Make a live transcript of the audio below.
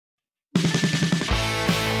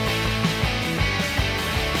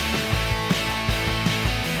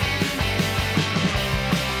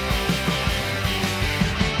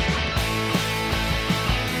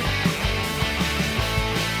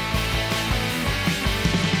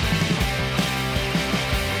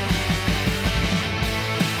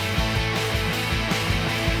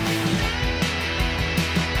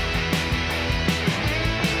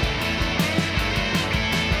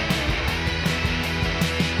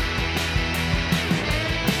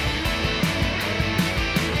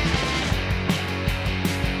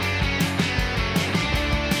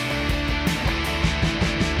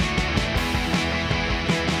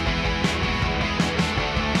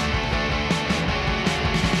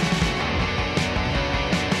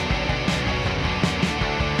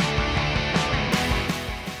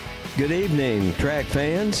Good evening, track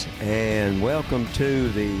fans, and welcome to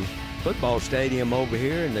the football stadium over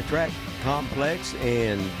here in the track complex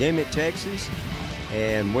in Dimmitt, Texas.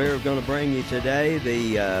 And we're going to bring you today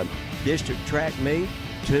the district track meet,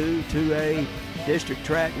 2A district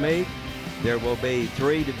track meet. There will be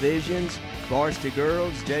 3 divisions: varsity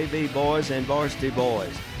girls, JV boys, and varsity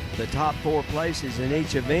boys. The top 4 places in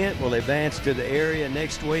each event will advance to the area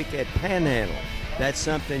next week at Panhandle. That's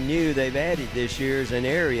something new they've added this year as an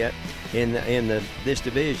area in this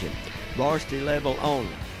division. Varsity level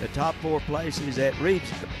only. The top 4 places at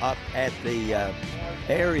the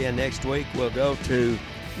area next week will go to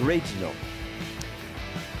regional.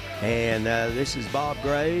 And this is Bob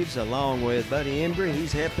Graves along with Buddy Embry.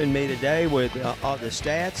 He's helping me today with all the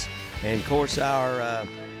stats. And of course our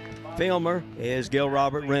filmer is Gil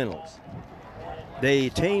Robert Reynolds. The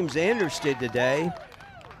teams interested today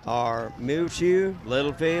are Muleshoe,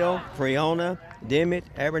 Littlefield, Freona, Dimmitt,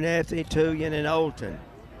 Abernathy, Tullian, and Olton.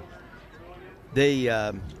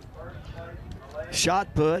 The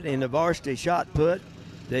shot put in the varsity shot put,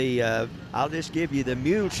 I'll just give you the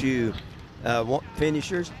Muleshoe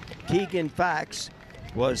finishers. Keegan Fax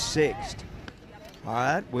was 6th. All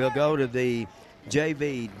right, we'll go to the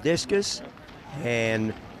JV discus,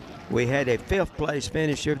 and we had a 5th place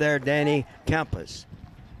finisher there, Danny Campus.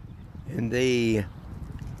 And the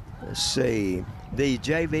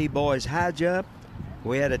JV boys high jump,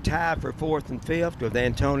 we had a tie for 4th and 5th with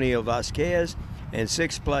Antonio Vasquez, and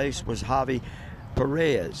 6th place was Javi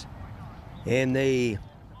Perez. In the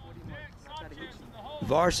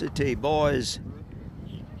varsity boys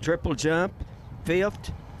triple jump,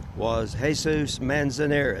 5th was Jesus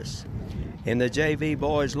Manzanares. In the JV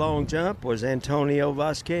boys long jump was Antonio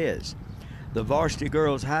Vasquez. The varsity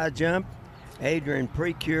girls high jump, Adrian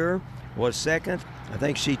Precure was 2nd. I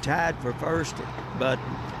think she tied for 1st, but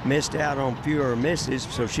missed out on fewer misses,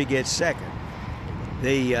 so she gets 2nd.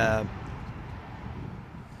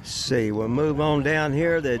 We'll move on down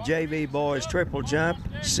here. The JV boys triple jump,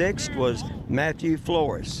 6th was Matthew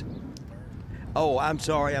Flores. Oh, I'm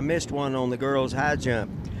sorry, I missed one on the girls high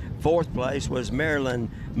jump. 4th place was Marilyn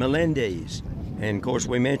Melendez. And of course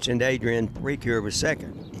we mentioned Adrian Precure was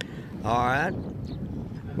 2nd. All right,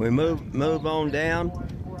 we move on down.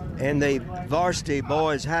 And the varsity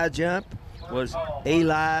boys high jump was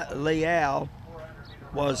Eli Leal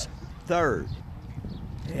was 3rd.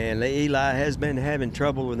 And Eli has been having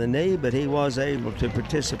trouble with the knee, but he was able to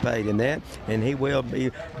participate in that, and he will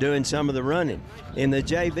be doing some of the running. In the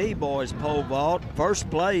JV boys pole vault,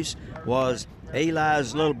 1st place was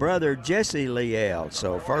Eli's little brother, Jesse Leal,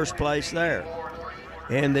 so 1st place there.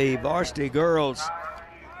 In the varsity girls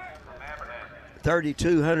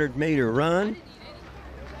 3,200 meter run,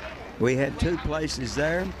 we had 2 places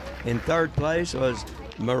there. In 3rd place was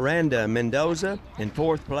Miranda Mendoza. In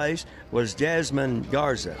 4th place was Jasmine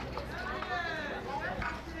Garza.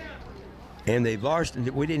 In the varsity,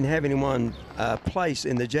 we didn't have anyone place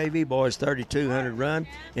in the JV boys 3,200 run.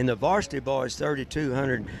 In the varsity boys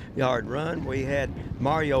 3,200 yard run, we had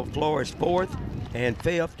Mario Flores 4th, and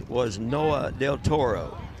 5th was Noah Del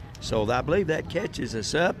Toro. So I believe that catches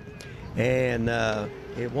us up, and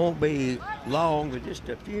it won't be long, but just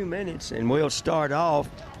a few minutes, and we'll start off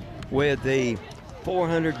with the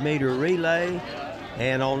 400 meter relay.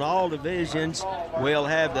 And on all divisions, we'll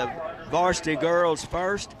have the varsity girls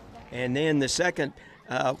first, and then the second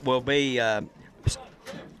will be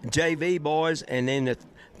JV boys, and then the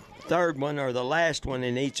third one, or the last one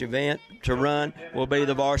in each event to run, will be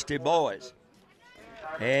the varsity boys.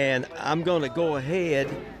 And I'm going to go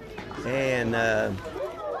ahead and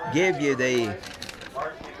give you the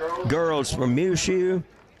girls from Muleshoe.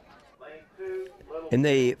 In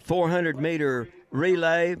the 400 meter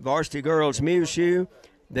relay, varsity girls Muleshoe,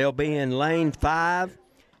 they'll be in lane 5,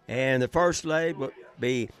 and the first leg will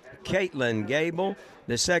be Caitlin Gable.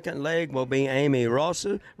 The second leg will be Amy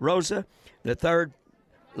Rosa. The third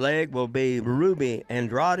leg will be Ruby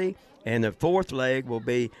Andrade, and the 4th leg will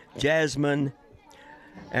be Jasmine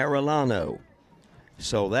Arellano.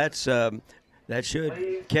 So that's that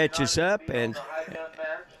should catch us up,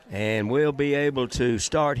 and we'll be able to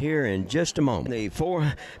start here in just a moment. The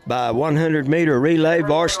 4 by 100 meter relay,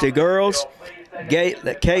 varsity girls,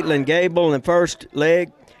 Caitlin Gable in the first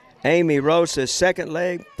leg, Amy Rosa's second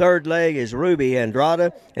leg, third leg is Ruby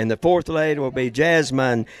Andrade, and the 4th leg will be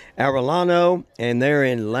Jasmine Arellano, and they're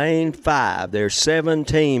in lane 5. There's 7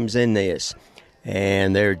 teams in this,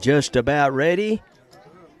 and they're just about ready.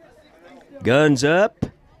 Guns up.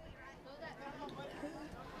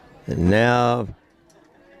 And now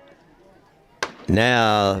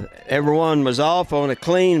everyone was off on a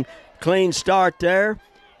clean start there.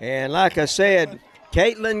 And like I said,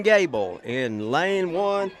 Caitlin Gable in lane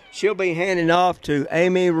 1. She'll be handing off to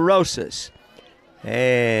Amy Rosas.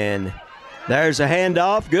 And there's a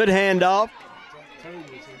handoff, good handoff.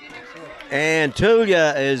 And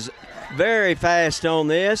Tulia is very fast on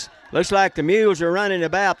this. Looks like the mules are running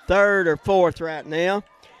about 3rd or 4th right now.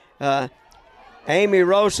 Amy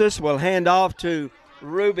Rosas will hand off to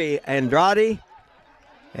Ruby Andrade.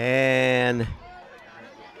 And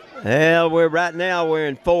well, we're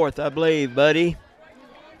in 4th, I believe, buddy.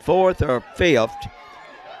 4th or 5th.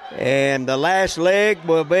 And the last leg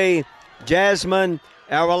will be Jasmine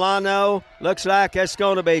Arellano. Looks like that's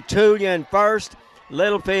going to be Tulia in 1st,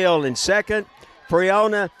 Littlefield in 2nd,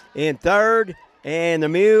 Friona in 3rd, and the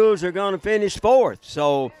mules are going to finish 4th.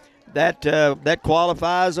 So that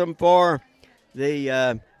qualifies them for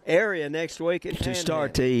the area next week at to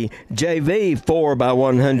start the JV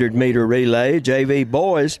 4x100 meter relay. JV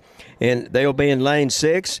boys, and they'll be in lane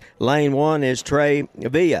 6. Lane 1 is Trey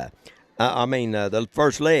Villa. The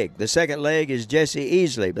first leg. The second leg is Jesse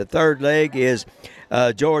Easley. The third leg is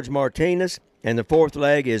George Martinez, and the fourth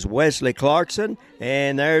leg is Wesley Clarkson.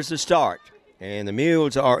 And there's the start. And the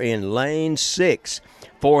mules are in lane 6,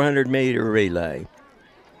 400 meter relay.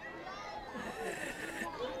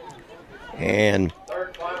 And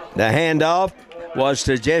the handoff was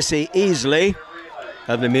to Jesse Easley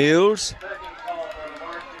of the mules.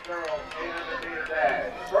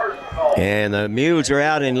 And the mules are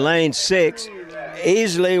out in lane 6.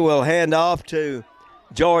 Easley will hand off to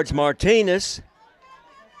George Martinez.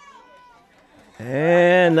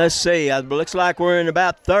 And let's see, it looks like we're in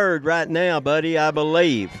about 3rd right now, buddy, I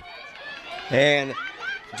believe. And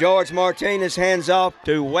George Martinez hands off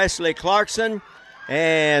to Wesley Clarkson.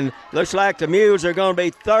 And looks like the mules are going to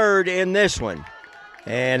be 3rd in this one.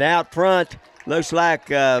 And out front, looks like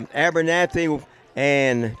Abernathy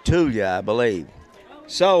and Tulia, I believe.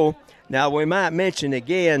 So, now we might mention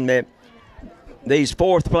again that these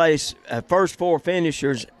 4th place, first 4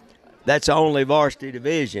 finishers, that's the only varsity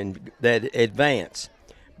division that advance.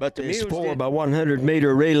 But the mules 4x100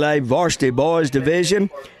 meter relay varsity boys division.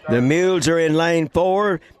 The mules are in lane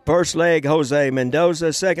 4. First leg, Jose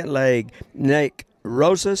Mendoza. Second leg, Nate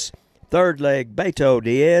Rosas. Third leg, Beto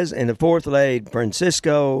Diaz. And the fourth leg,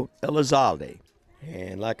 Francisco Elizalde.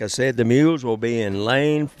 And like I said, the mules will be in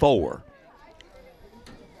lane 4.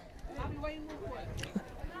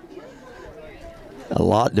 A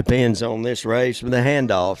lot depends on this race with the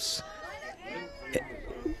handoffs.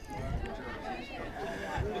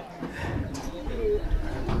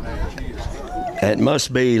 It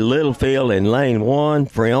must be Littlefield in lane 1,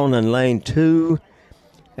 Friona in lane 2,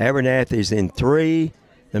 Abernathy's in 3,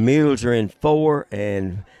 the mules are in 4,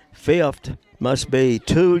 and 5th must be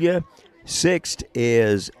Tulia. 6th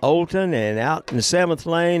is Olton, and out in the 7th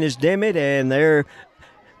lane is Dimmitt, and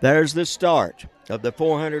there's the start of the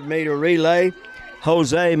 400 meter relay.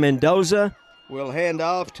 Jose Mendoza will hand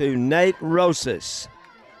off to Nate Rosas.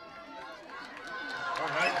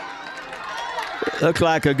 Looks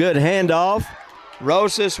like a good handoff.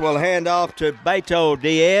 Rosas will hand off to Beto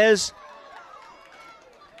Diaz.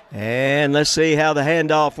 And let's see how the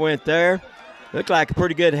handoff went there. Looked like a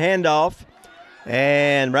pretty good handoff.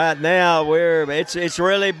 And right now it's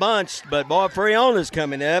really bunched, but boy, Friona's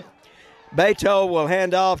coming up. Beto will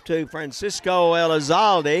hand off to Francisco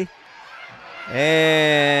Elizalde.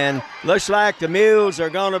 And looks like the mules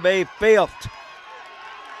are going to be 5th.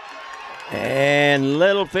 And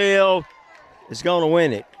Littlefield is going to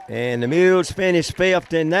win it. And the mules finished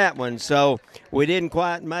 5th in that one, so we didn't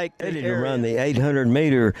quite make it to run the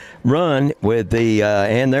 800-meter run with the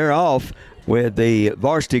and they're off with the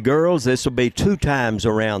varsity girls. This will be 2 times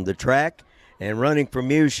around the track. And running for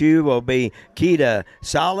Mushu will be Kita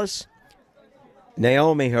Salas,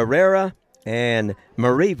 Naomi Herrera, and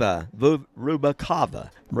Mariva Rubacaba.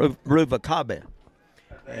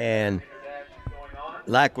 And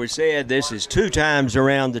like we said, this is 2 times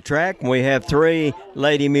around the track, and we have 3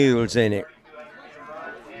 lady mules in it.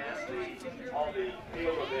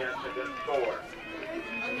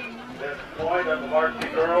 Point of the varsity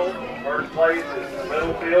girls. First place is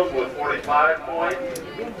Littlefield with 45 points.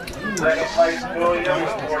 Second place, William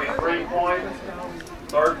with 43 points.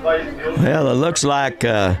 Third place, well, it looks like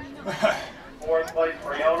fourth place,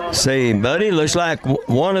 Friona. See, buddy, looks like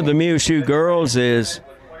one of the Mushu girls is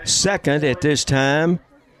 2nd at this time.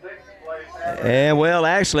 And, well,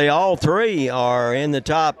 actually, all 3 are in the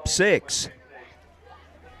top 6.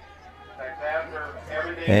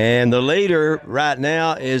 And the leader right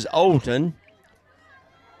now is Olton.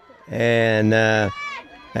 And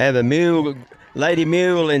have a lady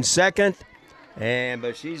mule in 2nd.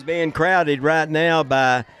 But she's being crowded right now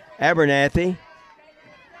by Abernathy.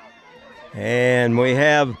 And we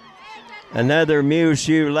have another mule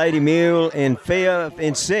shoe, Lady Mule in fifth,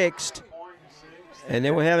 in sixth. And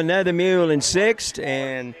then we have another mule in sixth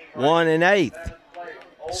and one in eighth.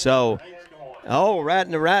 So,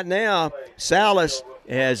 right now, Salas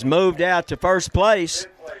has moved out to first place.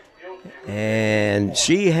 And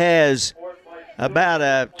she has about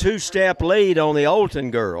a two-step lead on the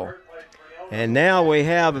Olton girl. And now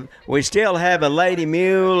we still have a Lady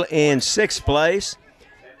Mule in sixth place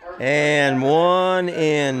and one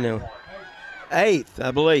in eighth,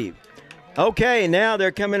 I believe. Okay, now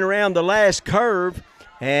they're coming around the last curve,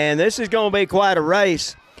 and this is going to be quite a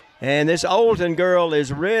race. And this Olton girl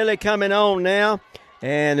is really coming on now,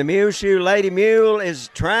 and the Mule Shoe Lady Mule is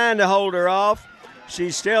trying to hold her off.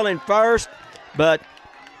 She's still in first, but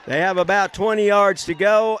they have about 20 yards to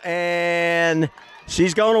go, and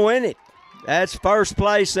she's going to win it. That's first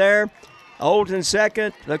place there. Olton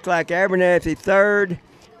second, look like Abernathy third,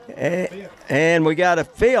 and we got a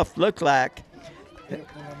fifth, look like.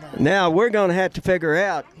 Now we're going to have to figure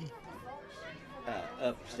out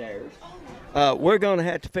upstairs. We're going to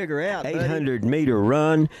have to figure out 800-meter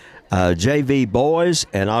run, JV boys,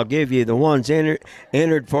 and I'll give you the ones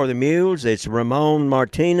entered for the mules. It's Ramon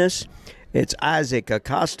Martinez, it's Isaac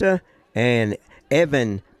Acosta, and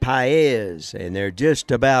Evan Paez, and they're just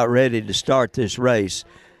about ready to start this race.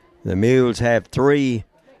 The mules have 3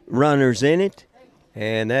 runners in it,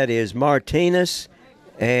 and that is Martinez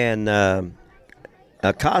and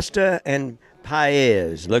Acosta and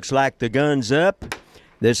Paez. Looks like the gun's up.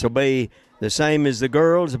 This will be the same as the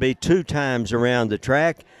girls. It'll be 2 times around the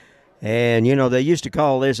track. And, you know, they used to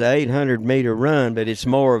call this an 800-meter run, but it's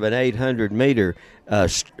more of an 800-meter,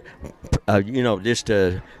 just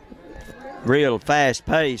a real fast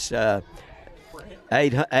pace,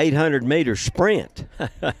 800-meter sprint.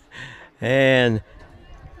 And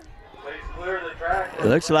it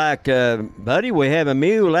looks like, buddy, we have a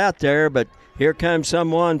mule out there, but here comes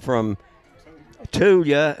someone from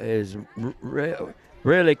Tulia is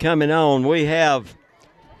really coming on. We have,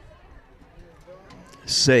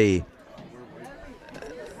 let's see,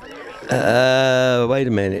 wait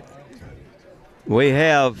a minute. We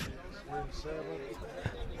have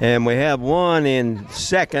one in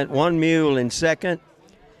second, one mule in second,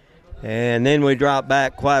 and then we drop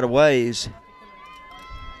back quite a ways.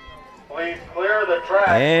 Please clear the track.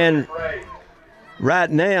 And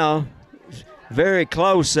right now, very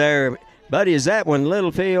close there. Buddy, is that one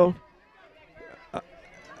Littlefield?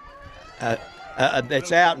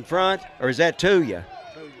 That's out in front, or is that Tuya?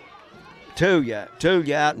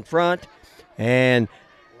 Tuya out in front, and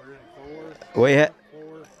we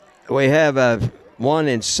have one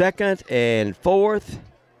in second and fourth,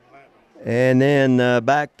 and then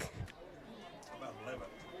back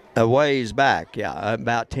a ways back,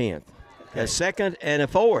 about 10th. A second and a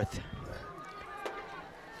fourth.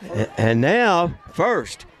 And now,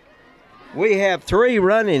 first, we have 3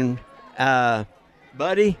 running,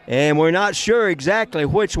 buddy, and we're not sure exactly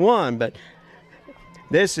which one, but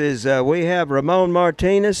this is, we have Ramon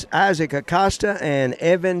Martinez, Isaac Acosta, and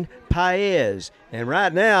Evan Paez. And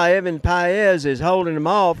right now, Evan Paez is holding them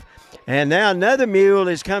off, and now another mule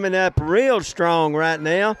is coming up real strong right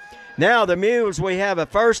now. Now the mules, we have a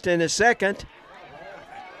first and a second.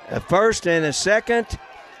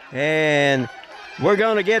 And we're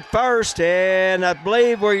going to get first, and I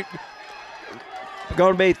believe we're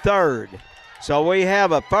going to be third. So we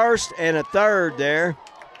have a first and a third there.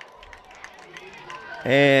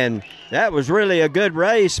 And that was really a good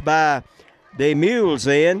race by the mules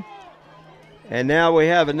in. And now we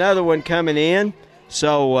have another one coming in.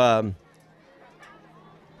 So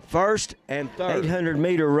first and third.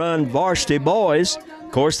 800-meter run varsity boys.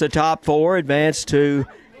 Of course, the top 4 advance to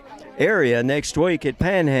area next week at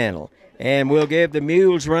Panhandle. And we'll give the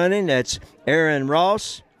mules running. That's Aaron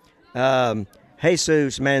Ross,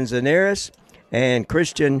 Jesus Manzanares, and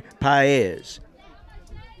Christian Paez.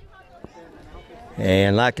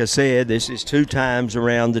 And like I said, this is 2 times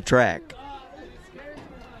around the track.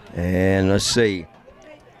 And let's see.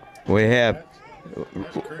 We have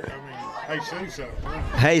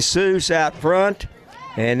Jesus out front.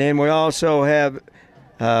 And then we also have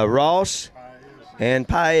Ross and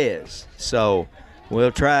Paez. So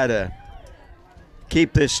we'll try to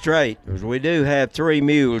keep this straight, because we do have 3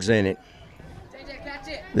 mules in it.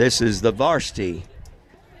 This is the varsity,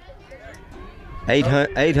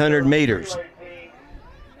 800 meters.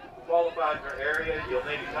 Qualified for area, you'll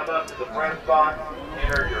need to come up to the press box,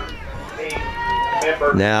 enter your team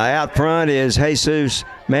member. Now out front is Jesus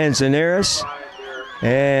Manzanares,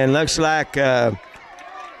 and looks like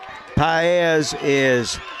Paez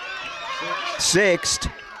is 6th,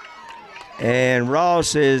 And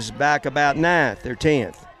Ross is back about 9th or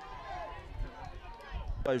 10th.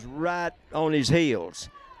 Was right on his heels.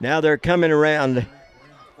 Now they're coming around.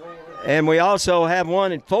 And we also have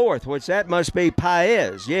one in 4th, which that must be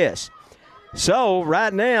Paez, yes. So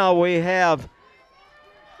right now we have,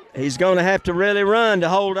 he's going to have to really run to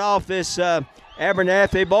hold off this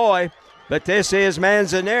Abernathy boy. But this is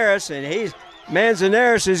Manzanares, and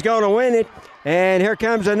Manzanares is going to win it. And here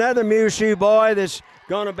comes another Muleshoe boy that's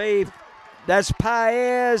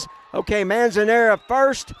Paez. Okay, Manzanares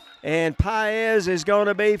first, and Paez is going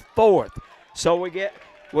to be 4th. So we get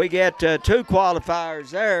 2 qualifiers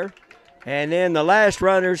there. And then the last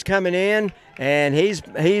runner's coming in, and he's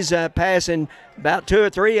passing about 2 or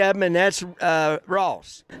 3 of them, and that's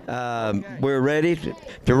Ross. We're ready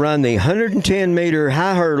to run the 110-meter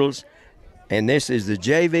high hurdles, and this is the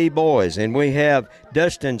JV boys. And we have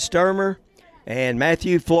Dustin Sturmer and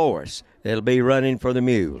Matthew Flores that'll be running for the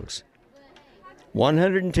Mules.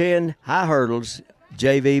 110 high hurdles,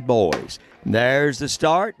 JV boys. There's the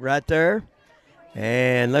start right there.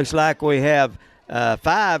 And looks like we have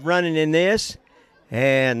 5 running in this.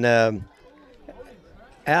 And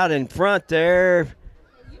out in front there,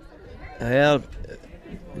 well,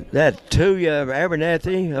 that Tuya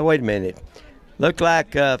Abernathy. Oh, wait a minute. Looked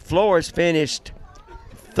like Flores finished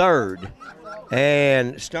 3rd,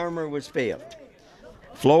 and Sturmer was 5th.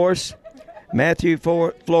 Matthew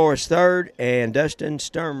Flores 3rd, and Dustin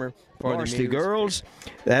Sturmer for the two girls.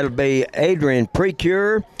 That'll be Adrian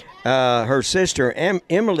Precure, her sister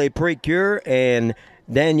Emily Precure, and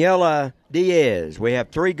Daniela Diaz. We have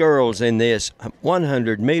 3 girls in this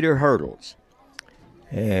 100-meter hurdles.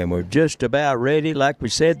 And we're just about ready. Like we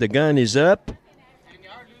said, the gun is up.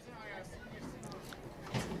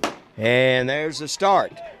 And there's the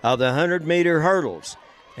start of the 100-meter hurdles.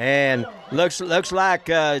 And looks like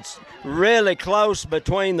it's really close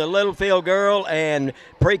between the Littlefield girl and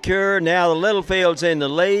Precure. Now the Littlefield's in the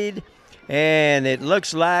lead. And it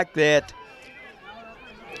looks like that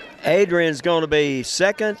Adrian's going to be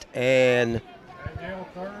 2nd and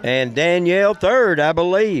Danielle 3rd, I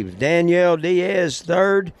believe. Danielle Diaz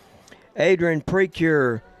 3rd. Adrian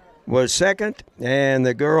Precure was 2nd. And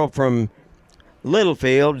the girl from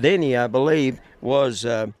Littlefield, Denny, I believe, was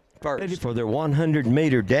first. Ready for their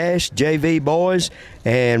 100-meter dash, JV boys.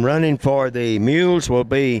 And running for the Mules will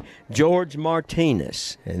be George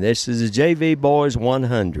Martinez. And this is the JV boys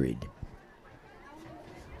 100.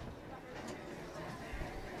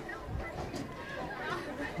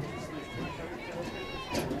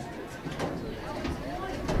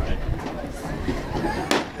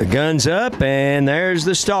 The gun's up, and there's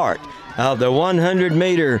the start of the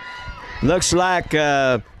 100-meter. Looks like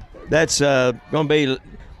that's going to be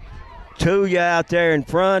Tuya out there in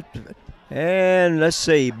front. And let's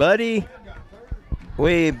see, Buddy.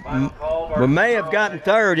 We may have gotten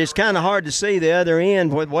 3rd. It's kind of hard to see the other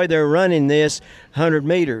end with the way they're running this 100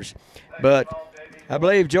 meters. But I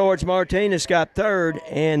believe George Martinez got 3rd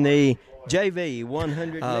in the JV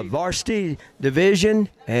 100 varsity division.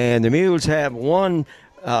 And the Mules have 1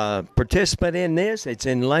 participant in this. It's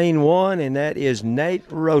in lane 1, and that is Nate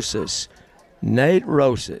Rosas. Nate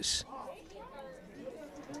Rosas.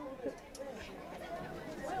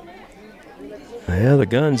 Well, the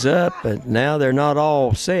gun's up, but now they're not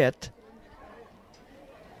all set.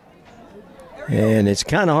 And it's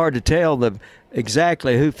kind of hard to tell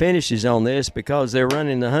exactly who finishes on this because they're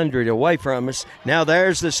running the 100 away from us. Now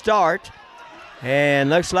there's the start. And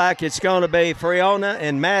looks like it's going to be Friona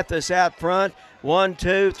and Mathis out front. 1,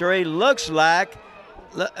 2, 3. Looks like,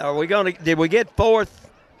 did we get 4th?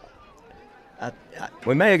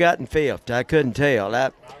 We may have gotten 5th. I couldn't tell.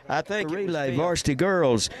 I think relay varsity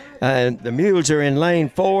girls. The Mules are in lane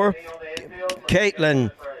 4.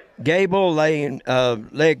 Caitlin Gable, leg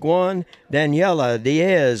 1. Daniela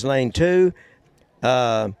Diaz, lane 2.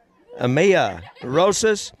 Amia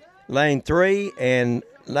Rosas, lane 3. And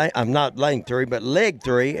I'm not lane 3, but leg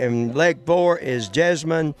 3. And leg 4 is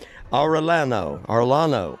Jasmine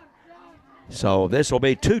Arlano. So this will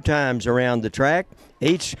be 2 times around the track.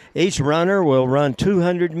 Each runner will run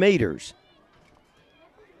 200 meters.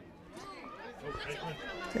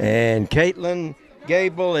 And Caitlin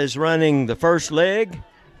Gable is running the first leg.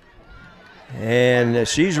 And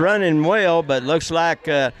she's running well, but looks like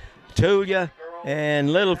Tuya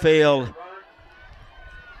and Littlefield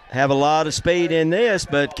have a lot of speed in this.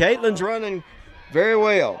 But Caitlin's running very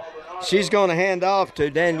well. She's going to hand off to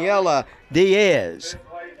Daniela Diaz.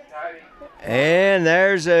 And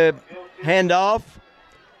there's a handoff.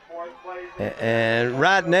 And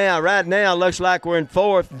right now, looks like we're in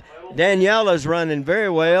 4th. Daniela's running very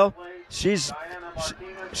well. She's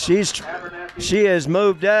she has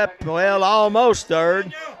moved up, well, almost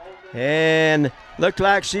third, and looked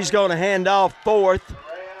like she's going to hand off fourth,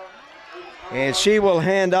 and she will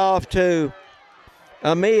hand off to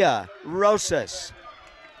Amia Rosas.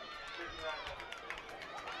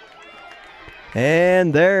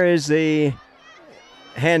 And there is the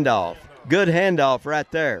handoff. Good handoff right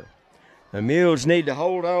there. The Mules need to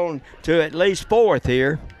hold on to at least fourth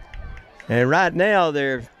here. And right now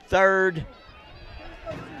they're third.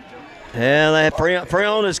 And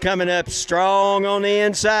Friona's coming up strong on the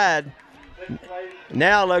inside.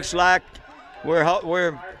 Now looks like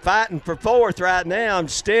we're fighting for fourth right now. I'm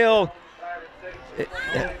still,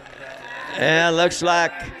 and looks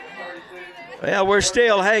like, well, we're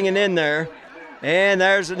still hanging in there. And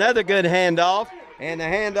there's another good handoff. And the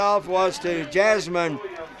handoff was to Jasmine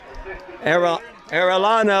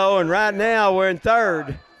Arellano, and right now we're in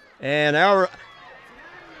third. And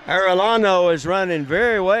Arellano is running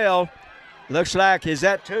very well. Looks like, is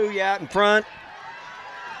that Tuya out in front?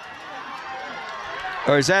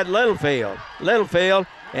 Or is that Littlefield? Littlefield.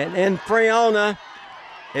 And then Friona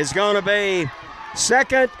is going to be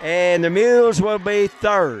second, and the Mules will be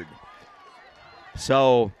third.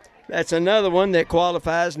 So that's another one that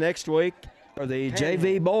qualifies next week. For the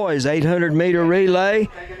JV boys 800-meter relay,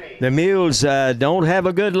 the Mules don't have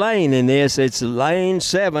a good lane in this. It's lane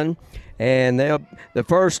 7, and the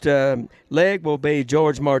first leg will be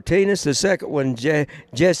George Martinez, the second one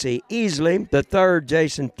Jesse Easley, the third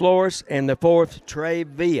Jason Flores, and the fourth Trey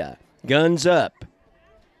Villa. Guns up.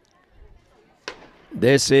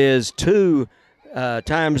 This is 2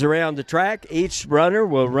 times around the track. Each runner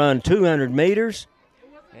will run 200 meters,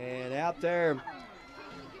 and out there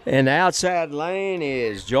in the outside lane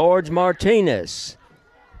is George Martinez.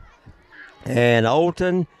 And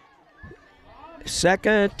Olton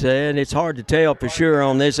second, and it's hard to tell for sure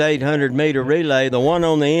on this 800-meter relay. The one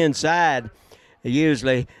on the inside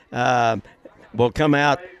usually will come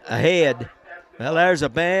out ahead. Well, there's a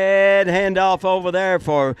bad handoff over there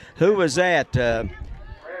for, who was that?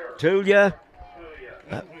 Tulia?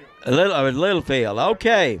 Littlefield.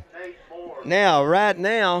 Okay. Now, right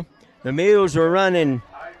now, the Mules are running.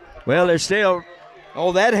 Well, they're still,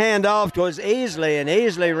 that handoff was Easley, and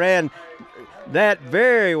Easley ran that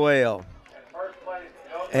very well.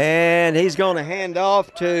 And he's going to hand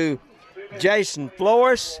off to Jason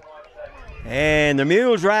Flores, and the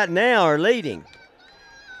Mules right now are leading.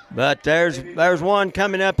 But there's one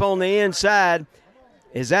coming up on the inside.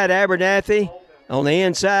 Is that Abernathy on the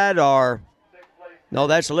inside, or no?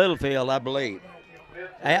 That's Littlefield, I believe.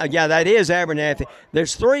 Yeah, that is Abernathy.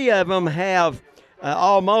 There's 3 of them have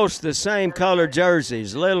almost the same color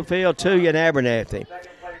jerseys, Littlefield, Tuya, and Abernathy.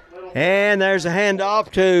 And there's a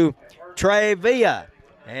handoff to Trey Villa.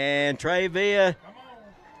 And Trey Villa,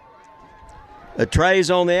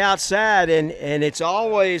 Trey's on the outside, and it's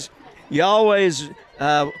always, you always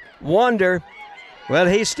wonder, well,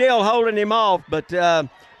 he's still holding him off, but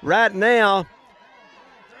right now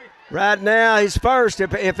he's first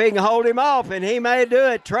if he can hold him off, and he may do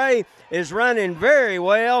it. Trey is running very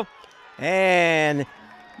well. And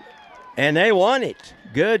they won it.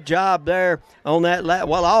 Good job there on that.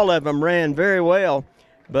 Well, all of them ran very well,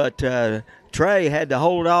 but Trey had to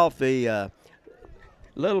hold off the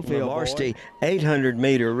Littlefield varsity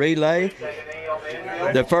 800-meter relay.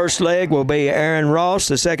 The first leg will be Aaron Ross.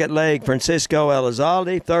 The second leg, Francisco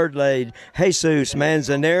Elizalde. Third leg, Jesus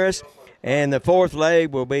Manzanares. And the fourth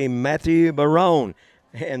leg will be Matthew Barone.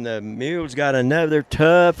 And the Mules got another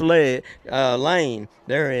tough lane.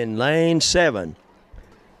 They're in lane 7.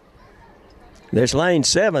 This lane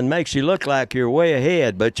 7 makes you look like you're way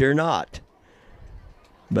ahead, but you're not.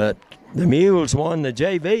 But the Mules won the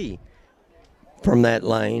JV from that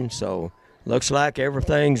lane, so looks like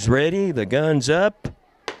everything's ready. The gun's up,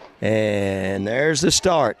 and there's the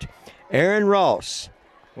start. Aaron Ross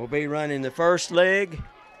will be running the first leg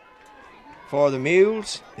for the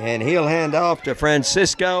Mules, and he'll hand off to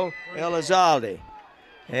Francisco Elizalde.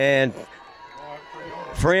 And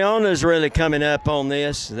Friona's really coming up on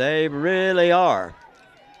this. They really are.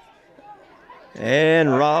 And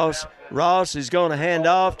Ross is going to hand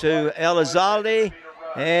off to Elizalde,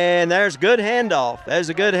 and there's good handoff. There's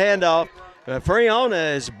a good handoff. Friona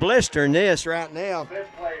is blistering this right now,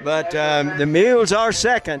 but the Mules are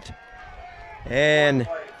second. And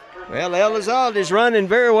well, Elizalde is running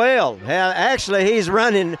very well. Actually, he's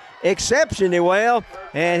running exceptionally well,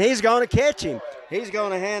 and he's going to catch him. He's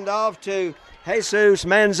going to hand off to Jesus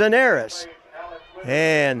Manzanares.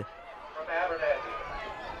 And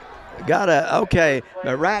okay,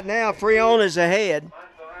 but right now Friona's ahead,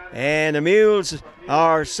 and the Mules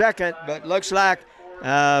are second, but looks like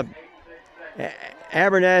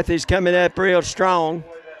Abernathy's coming up real strong.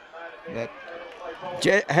 But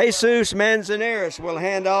Jesus Manzanares will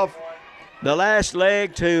hand off the last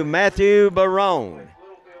leg to Matthew Barone.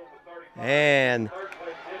 And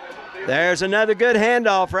there's another good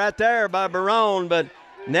handoff right there by Barone, but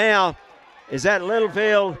now, is that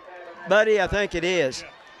Littlefield, buddy? I think it is.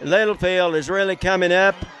 Littlefield is really coming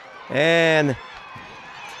up, and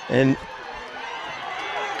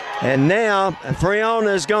now Friona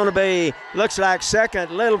is going to be, looks like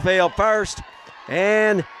second, Littlefield first,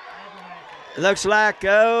 and looks like,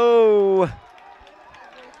 oh,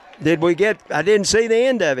 did we get, I didn't see the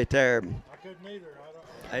end of it there.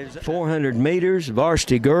 400 meters,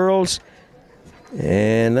 varsity girls.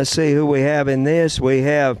 And let's see who we have in this. We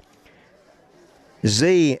have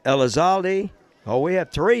Z Elizalde. Oh, we have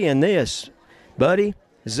 3 in this, buddy.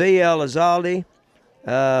 Z Elizalde,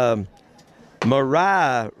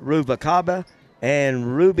 Mariah Rubacaba,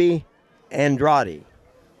 and Ruby Andrade.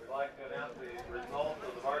 We'd like to announce the results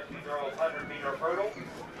of the varsity girls 100-meter hurdle.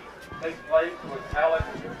 Takes place with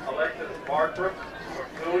Alexis Bartram from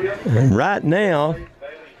Julia. And right now,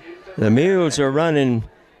 the mules are running,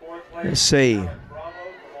 let's see.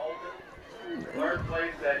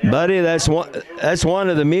 Buddy, that's one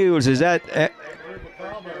of the mules. Is that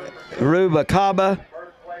Rubacaba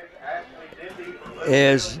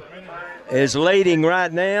is leading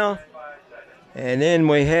right now. And then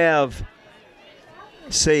we have,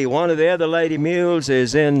 see, one of the other lady mules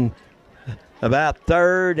is in about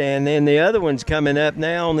third, and then the other one's coming up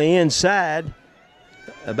now on the inside,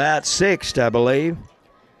 about sixth, I believe.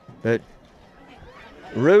 But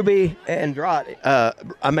Ruby Andrade,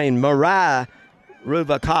 Mariah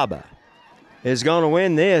Rubacaba is going to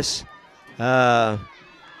win this by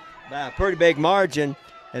a pretty big margin.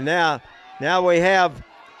 And now we have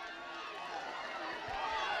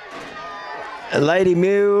a lady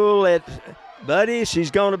mule at Buddy.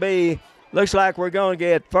 She's going to be, looks like we're going to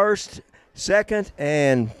get first, second,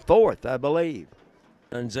 and fourth, I believe.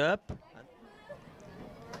 Runs up.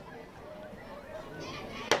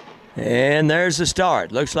 And there's the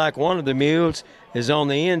start. Looks like one of the mules is on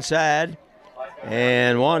the inside,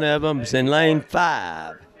 and one of them is in lane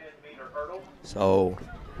 5. So,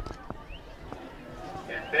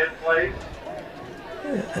 in 5th place,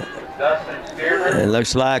 Dustin Spearman. It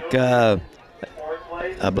looks like 4th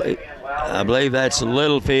place, I believe that's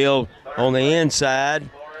Littlefield on the inside.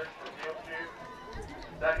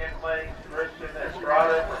 Second place, Christian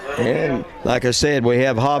Estrada from Littlefield. And like I said, we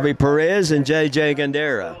have Javi Perez and J.J.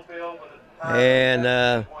 Gandera.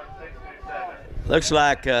 And looks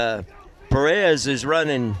like Perez is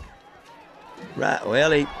running right.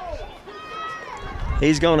 Well,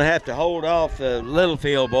 he's going to have to hold off the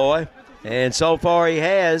Littlefield boy, and so far he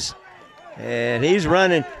has. And he's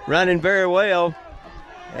running very well.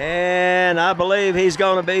 And I believe he's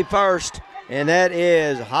going to be first, and that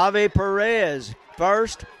is Javi Perez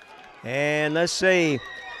first. And let's see,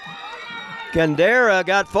 Gandera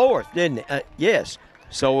got fourth, didn't he? Yes.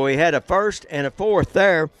 So we had a first and a fourth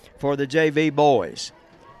there for the JV boys.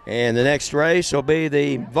 And the next race will be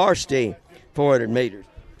the varsity 400 meters.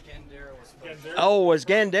 Oh, was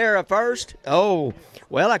Gandera first? Oh,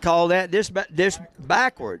 well, I call that this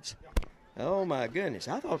backwards. Oh, my goodness.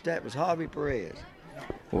 I thought that was Javi Perez.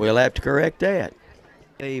 We'll have to correct that.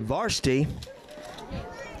 The varsity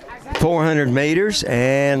 400 meters,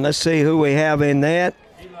 and let's see who we have in that.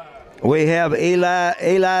 We have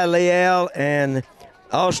Eli Leal and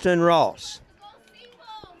Austin Ross.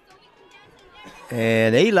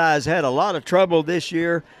 And Eli's had a lot of trouble this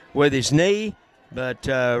year with his knee, but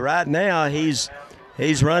right now he's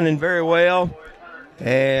running very well.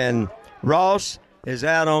 And Ross is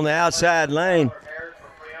out on the outside lane.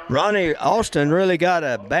 Ronnie Austin really got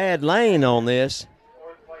a bad lane on this.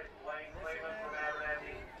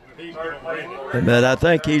 But I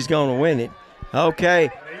think he's going to win it. Okay.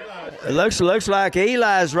 It looks like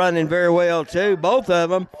Eli's running very well too. Both of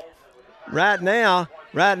them. Right now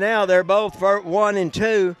they're both 1 and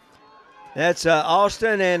 2. That's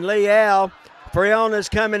Austin and Leal. Friona's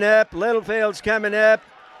coming up. Littlefield's coming up.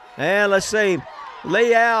 And let's see.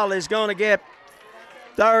 Leal is going to get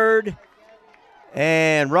third,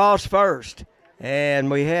 and Ross first.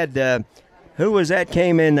 And we had who was that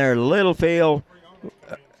came in there? Littlefield.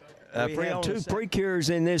 We have 2 Precures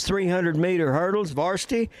in this 300-meter hurdles,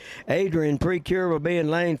 varsity. Adrian Precure will be in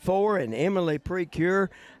lane 4, and Emily Precure,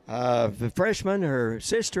 the freshman, her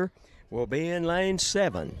sister, will be in lane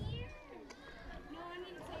 7.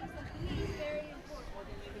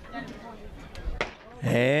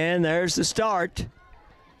 And there's the start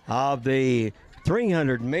of the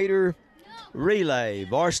 300-meter relay,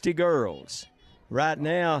 varsity girls. Right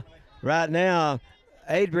now, right now,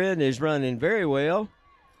 Adrian is running very well,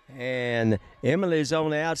 and Emily's on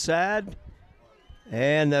the outside,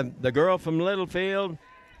 and the girl from Littlefield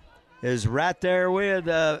is right there with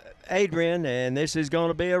Adrian, and this is going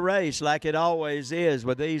to be a race like it always is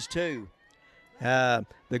with these two. The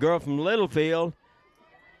girl from Littlefield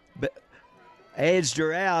edged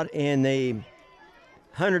her out in the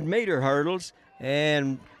 100-meter hurdles,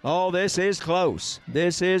 and this is close.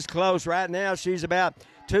 This is close. Right now she's about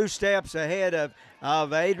 2 steps ahead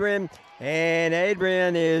of Adrian, and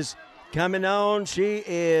Adrian is coming on. She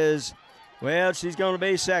is, well, she's going to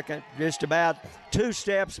be second, just about 2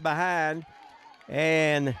 steps behind.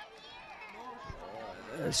 And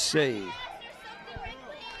let's see.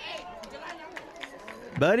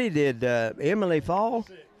 Buddy, did Emily fall?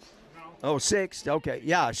 Oh, 6th. Okay.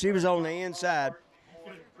 Yeah, she was on the inside.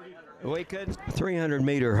 We couldn't.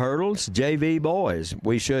 300-meter hurdles, JV boys.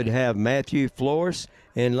 We should have Matthew Flores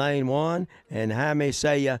in lane 1 and Jaime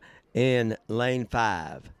Saya in lane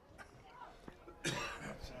 5.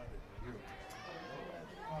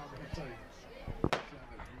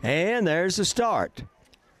 And there's the start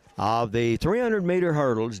of the 300-meter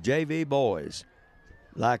hurdles, JV boys.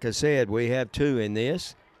 Like I said, we have 2 in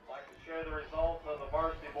this. I'd like to share the results of the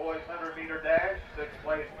varsity boys 100-meter dash. 6th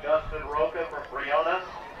place, Justin Roca from Briona.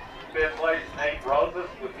 5th place, Nate Rosas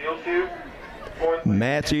with Muleshoe. 4th place,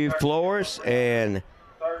 Matthew Flores and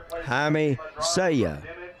 3rd place, Jaime Saya.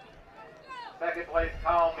 2nd place,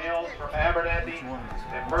 Kyle Mills from Abernathy.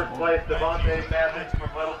 And 1st place, Devontae Mathis from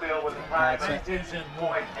Littlefield with a time of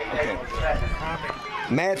 2.88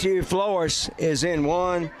 seconds. Matthew Flores is in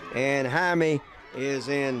 1, and Jaime is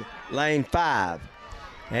in lane 5.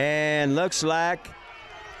 And looks like,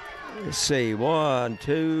 let's see, 1,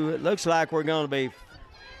 2, it looks like we're going to be,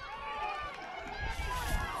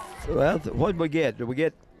 well, what did we get? Did we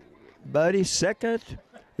get Buddy second?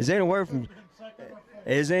 Is anywhere from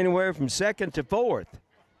 2nd to 4th.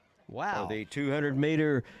 Wow. The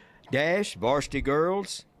 200-meter dash, varsity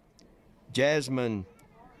girls, Jasmine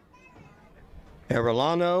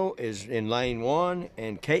Arellano is in lane 1,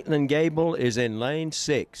 and Caitlin Gable is in lane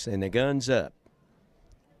 6, and the gun's up.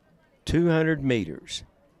 200 meters.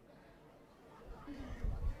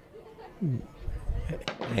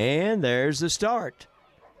 And there's the start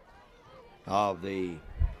of the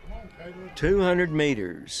 200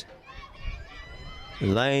 meters.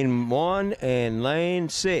 Lane 1 and lane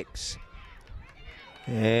 6.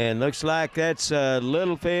 And looks like that's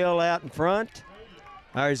Littlefield out in front.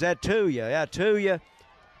 Or is that Tuya? Yeah, Tuya.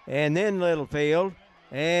 And then Littlefield.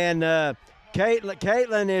 And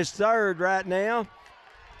Caitlin is 3rd right now.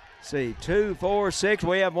 Let's see, 2, 4, 6.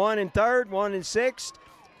 We have 1 in 3rd, 1 in 6th.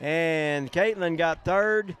 And Caitlin got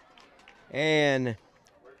 3rd. And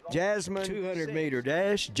Jasmine, 200-meter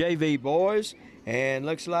dash, JV boys. And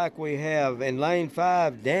looks like we have in lane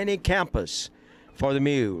 5, Danny Campus for the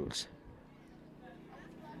Mules.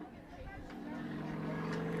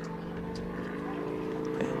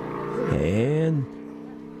 And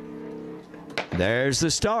there's the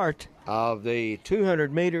start of the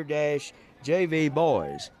 200-meter dash, JV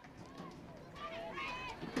boys.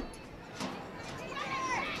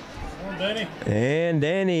 Come on, Danny. And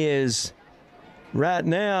Danny is, right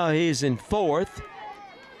now, he's in 4th.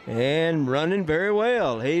 And running very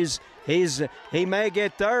well. He may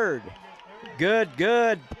get 3rd.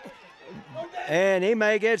 Good. And he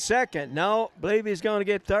may get 2nd. No, believe he's going to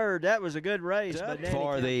get 3rd. That was a good race. But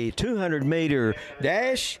for the 200-meter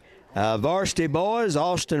dash, varsity boys,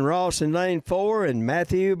 Austin Ross in lane 4 and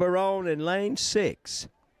Matthew Barone in lane 6.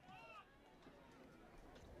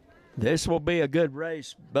 This will be a good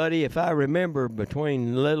race, buddy, if I remember,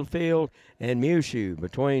 between Littlefield and Muleshoe,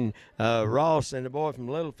 between Ross and the boy from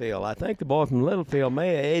Littlefield. I think the boy from Littlefield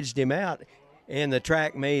may have edged him out in the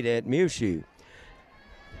track meet at Muleshoe.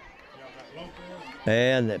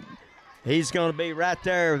 And he's going to be right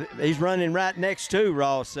there. He's running right next to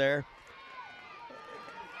Ross there.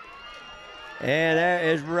 And there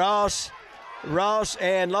is Ross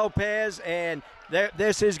and Lopez, and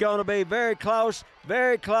this is going to be very close,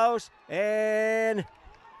 and,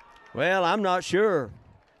 well, I'm not sure.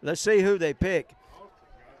 Let's see who they pick.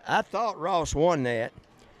 I thought Ross won that.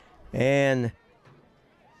 And,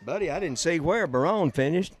 buddy, I didn't see where Barone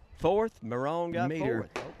finished. 4th, Barone got 4th.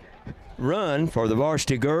 Run for the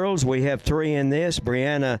varsity girls. We have 3 in this,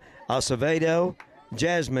 Brianna Acevedo,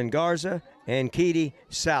 Jasmine Garza, and Keedy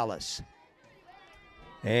Salas.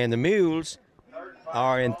 And the Mules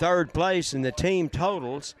are in 3rd place in the team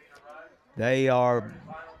totals. They are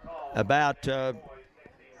about,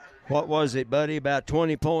 what was it, buddy? About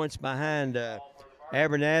 20 points behind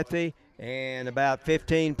Abernathy and about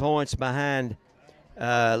 15 points behind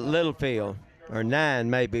Littlefield, or 9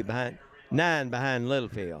 maybe behind 9 behind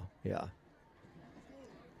Littlefield. Yeah.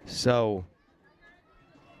 So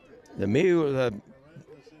the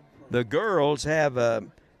girls have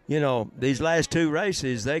these last 2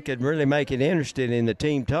 races, they could really make it interesting in the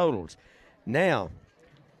team totals. Now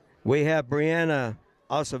we have Brianna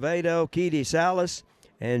Acevedo, Kitty Salas,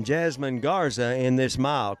 and Jasmine Garza in this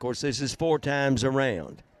mile. Of course, this is 4 times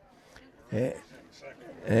around.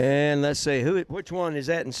 And let's see, which one is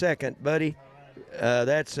that in second, buddy?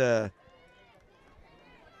 That's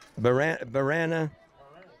Miranda.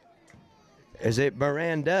 Is it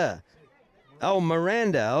Miranda? Oh,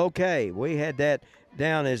 Miranda. Okay, we had that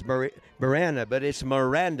down as Miranda, but it's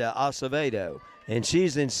Miranda Acevedo, and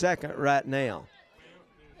she's in second right now.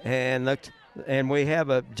 And we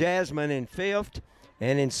have a Jasmine in 5th,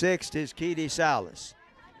 and in 6th is Kitty Salas.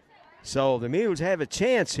 So the Mules have a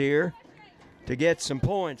chance here to get some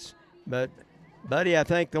points, but buddy, I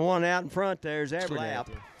think the one out in front there is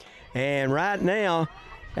Abernathy. And right now,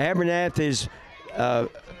 Abernathy is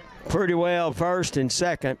pretty well first and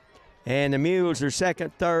second, and the Mules are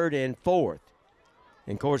second, third, and fourth.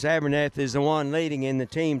 And of course, Abernathy is the one leading in the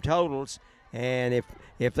team totals, and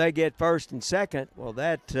if they get first and second, well,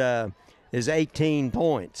 that is 18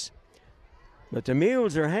 points. But the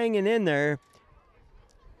Mules are hanging in there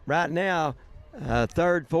right now,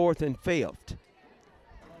 third, fourth, and fifth.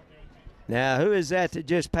 Now, who is that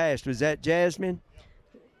just passed? Was that Jasmine?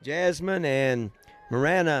 Jasmine and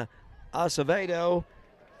Miranda Acevedo,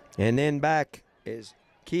 and then back is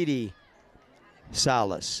Kitty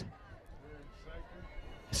Salas.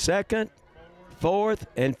 Second, fourth,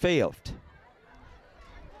 and fifth.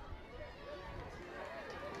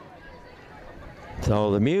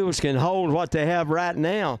 So the Mules can hold what they have right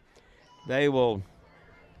now. They will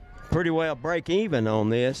pretty well break even on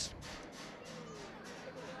this,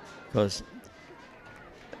 because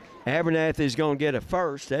Abernathy is going to get a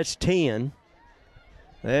first. That's 10.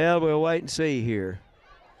 Well, we'll wait and see here.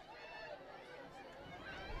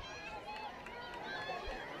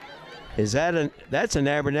 That's an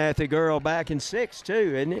Abernathy girl back in 6th too,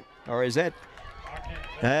 isn't it? Or is that?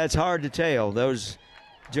 That's hard to tell, those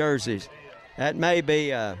jerseys. That may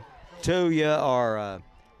be Tuya or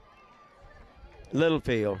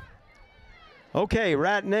Littlefield. Okay,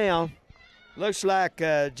 right now, looks like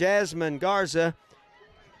Jasmine Garza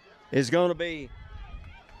is going to be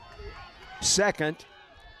second.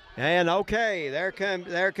 And okay, there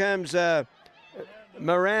comes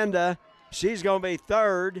Miranda. She's going to be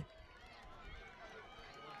third.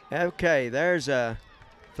 Okay, there's a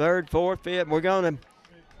third, fourth, fifth. We're getting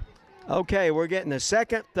a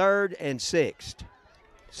second, third, and sixth.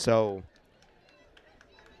 So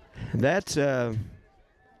that's the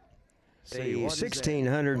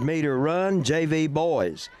 1,600-meter run, JV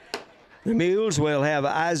boys. The Mules will have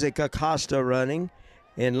Isaac Acosta running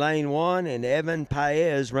in lane 1 and Evan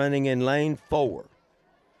Paez running in lane 4.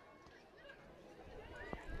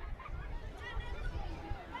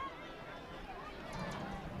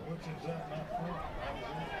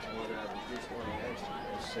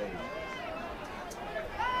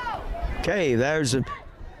 Okay, there's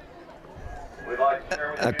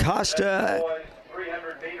Acosta.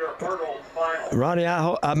 Ronnie,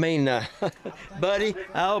 buddy,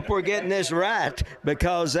 I hope we're getting this right,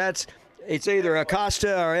 because it's either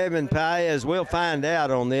Acosta or Evan Paez. We'll find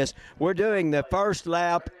out on this. We're doing the first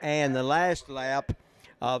lap and the last lap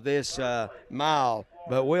of this mile,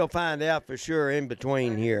 but we'll find out for sure in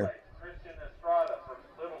between here. Christian Estrada from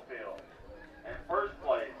Littlefield. And first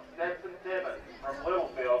place, Stetson Timmons from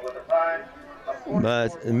Littlefield with a time of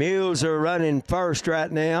But the Mules are running first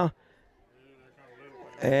right now.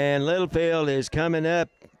 And Littlefield is coming up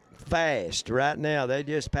fast right now. They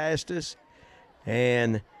just passed us.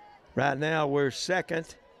 And right now we're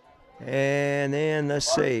second. And then,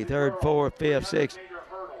 let's see, third, fourth, fifth, sixth.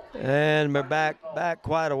 And we're back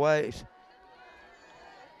quite a ways.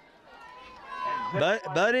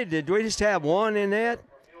 Buddy, did we just have one in that?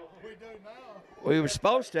 We were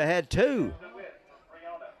supposed to have had 2.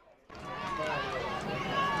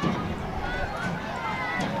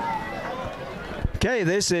 Okay,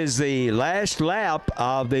 this is the last lap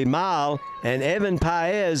of the mile, and Evan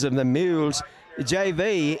Paez of the Mules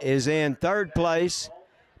JV is in third place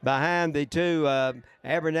behind the 2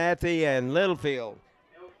 Abernathy and Littlefield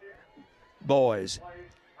boys.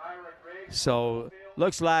 So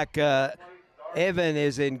looks like Evan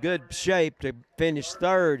is in good shape to finish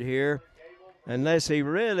third here, unless he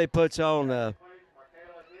really puts on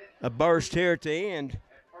a burst here at the end.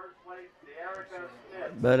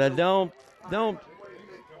 But I don't.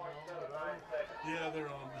 Yeah, they're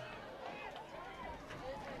on.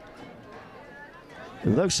 It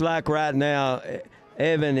looks like right now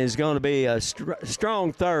Evan is going to be a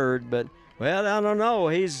strong third, but, well, I don't know.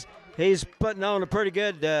 He's putting on a pretty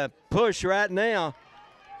good push right now.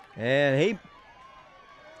 And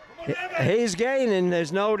he's gaining.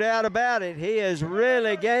 There's no doubt about it. He is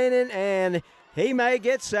really gaining, and he may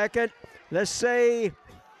get second. Let's see.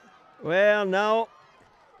 Well, no,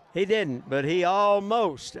 he didn't, but he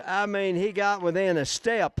almost. I mean, he got within a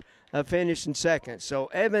step of finishing second. So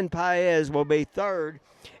Evan Paez will be third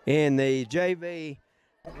in the JV.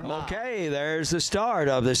 Okay, there's the start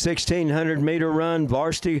of the 1,600-meter run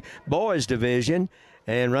varsity boys division.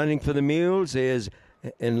 And running for the Mules is,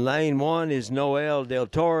 in lane 1 is Noel Del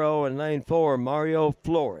Toro, and lane 4, Mario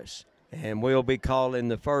Flores. And we'll be calling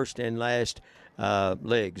the first and last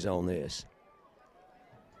legs on this.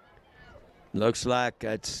 Looks like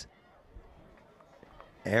that's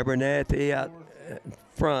Abernathy out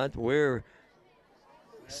front. Let's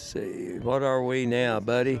see, what are we now,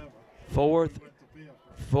 buddy? Fourth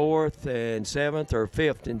and seventh, or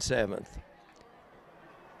fifth and seventh?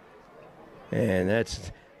 And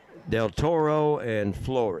that's Del Toro and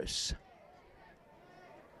Flores.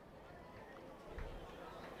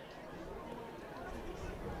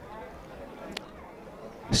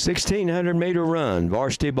 $1,600-meter run,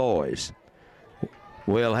 varsity boys.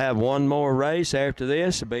 We'll have one more race after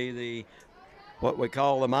this. It'll be what we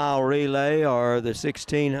call the mile relay, or the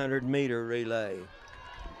 1,600-meter relay.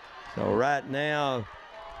 So right now,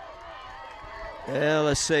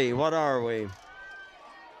 let's see, what are we?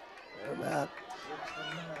 About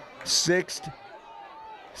sixth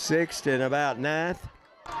and about ninth.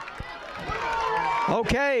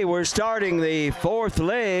 Okay, we're starting the fourth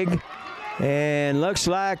leg, and looks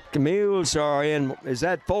like the Mules are in. Is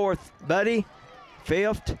that fourth, buddy?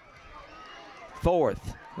 Fifth?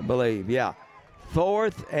 Fourth, I believe, yeah.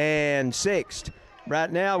 Fourth and sixth.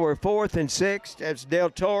 Right now we're fourth and sixth. That's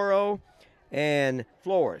Del Toro and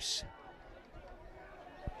Flores.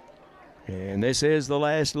 And this is the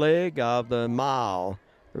last leg of the mile,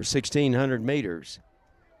 or 1,600 meters.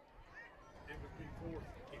 It would be fourth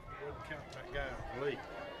if you wouldn't count that guy, Lee.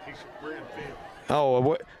 He's ran fifth.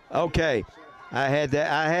 Oh, okay. I had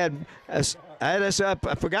us up.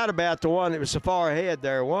 I forgot about the one that was so far ahead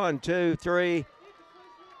there. 1, 2, 3.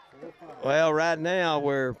 Well, right now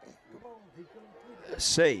we're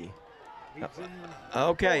C.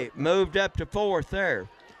 Okay, moved up to fourth there.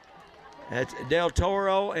 That's Del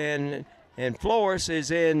Toro, and Flores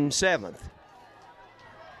is in seventh.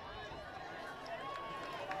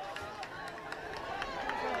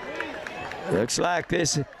 Looks like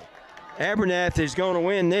this Abernathy is going to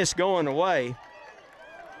win this going away.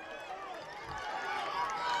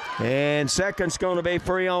 And second's going to be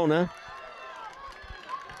Friona.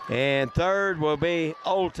 And third will be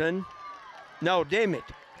Olton. No, Dimmitt.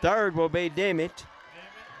 Third will be Dimmitt.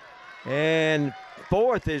 And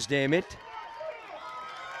fourth is Dimmitt.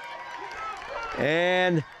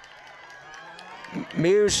 And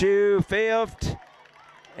Muleshoe fifth.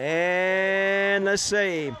 And let's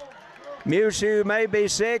see. Muleshoe may be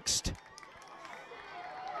sixth.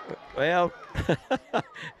 Well,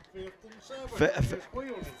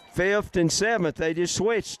 fifth and seventh. They just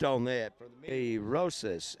switched on that. For the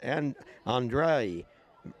Rosas and Andre,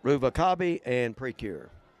 Ruvakabi, and Precure.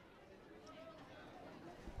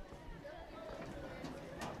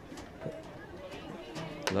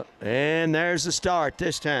 And there's the start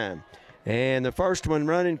this time. And the first one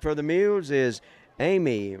running for the Mules is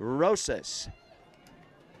Amy Rosas.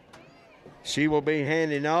 She will be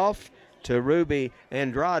handing off to Ruby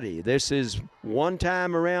Andrade. This is one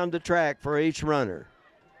time around the track for each runner.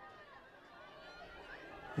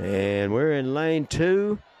 And we're in lane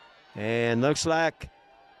 2. And looks like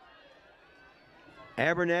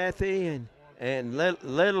Abernathy and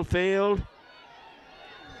Littlefield.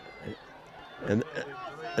 And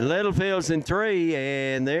Littlefield's in 3,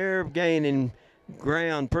 and they're gaining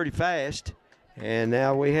ground pretty fast. And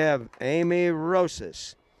now we have Amy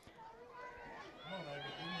Rosas.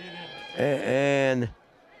 And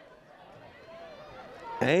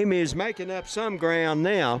Amy is making up some ground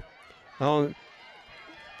now.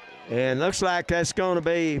 And looks like that's going to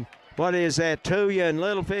be, what is that, Tuya and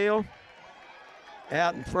Littlefield?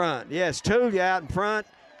 Out in front. Yes, Tuya out in front,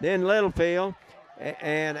 then Littlefield.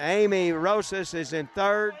 And Amy Rosas is in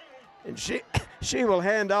third, and she will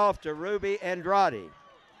hand off to Ruby Andrade.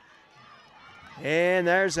 And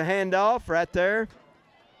there's a handoff right there.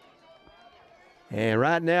 And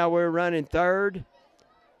right now we're running third.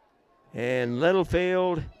 And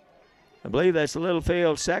Littlefield, I believe that's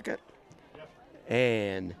Littlefield second.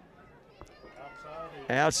 And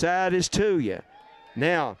outside is Tuya.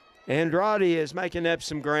 Now, Andrade is making up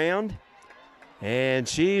some ground. and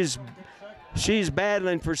she's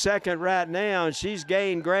battling for second right now, and she's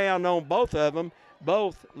gained ground on both of them,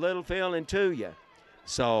 both Littlefield and Tuya.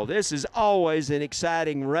 So this is always an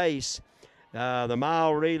exciting race. The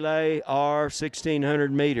mile relay are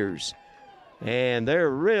 1,600 meters, and they're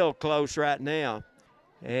real close right now.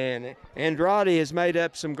 And Andrade has made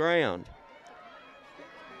up some ground.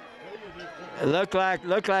 It looked like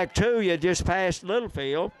Tuya just passed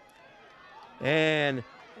Littlefield, and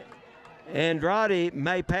Andrade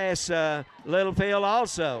may pass Littlefield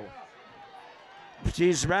also.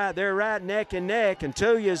 They're right neck and neck, and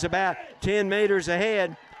Tuya's about 10 meters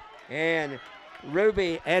ahead. And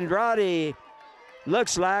Ruby Andrade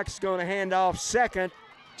looks like it's going to hand off second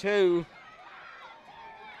to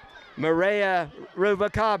Maria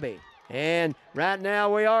Ruvalcaba. And right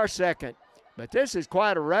now we are second. But this is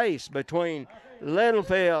quite a race between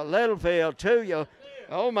Littlefield, Tuya.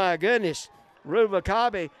 Oh my goodness.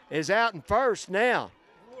 Ruvalcaba is out in first now.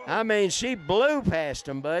 I mean, she blew past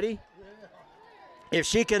him, buddy. If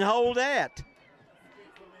she can hold that.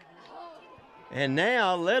 And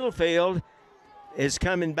now Littlefield is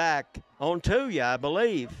coming back on Tuya, I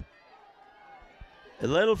believe. The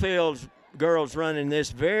Littlefield's girls running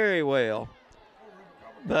this very well.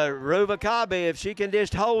 But Ruvalcaba, if she can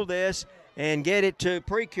just hold this and get it to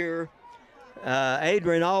Precure,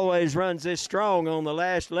 Adrian always runs this strong on the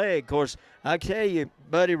last leg. Of course, I tell you,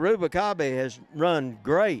 buddy, Ruvalcaba has run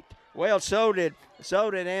great. Well, so did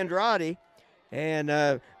Andrade.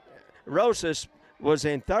 And Rosas was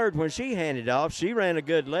in third when she handed off. She ran a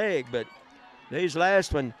good leg, but these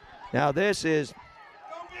last one, now this is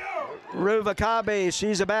Ruvalcaba.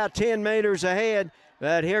 She's about 10 meters ahead,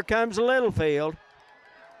 but here comes Littlefield.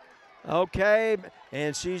 Okay,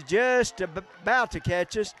 and she's just about to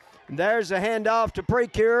catch us. And there's a handoff to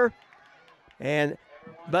Precure. And,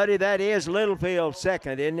 buddy, that is Littlefield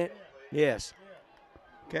second, isn't it? Yes.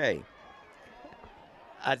 Okay.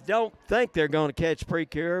 I don't think they're going to catch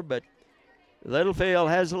Precure, but Littlefield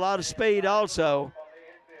has a lot of speed also.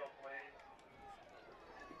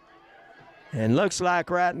 And looks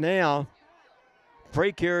like right now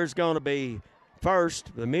Precure is going to be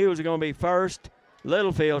first. The mules are going to be first.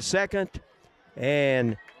 Littlefield second.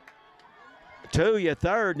 And Tuya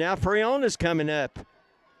third. Now Friona's coming up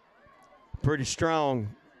pretty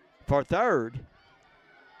strong for third.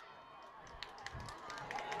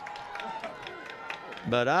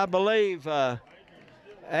 But I believe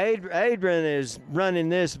Adrian is running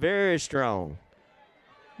this very strong.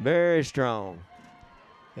 Very strong.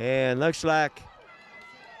 And looks like,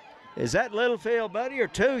 is that Littlefield, buddy, or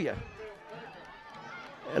Tuya?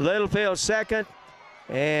 Littlefield second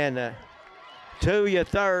and Tuya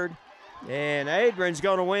third. And Adrian's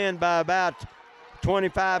going to win by about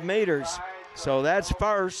 25 meters. So that's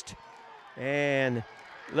first. And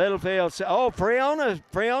Littlefield,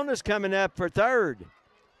 Friona's coming up for third,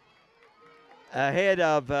 ahead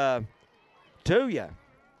of Tuya.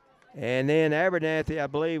 And then Abernathy, I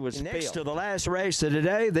believe, was next fifth. To the last race of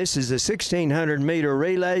today. This is a 1,600-meter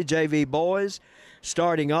relay, JV boys,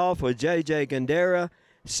 starting off with J.J. Gandera.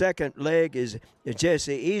 Second leg is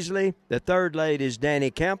Jesse Easley. The third leg is Danny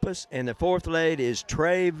Campus. And the fourth leg is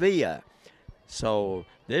Trey Villa. So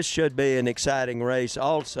this should be an exciting race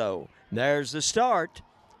also. There's the start.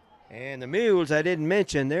 And the mules, I didn't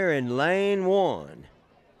mention, they're in lane one.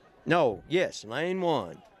 Lane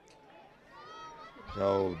one.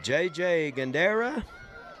 So J.J. Gandera,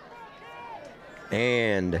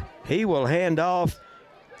 and he will hand off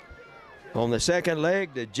on the second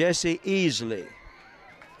leg to Jesse Easley.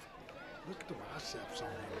 Look at the biceps on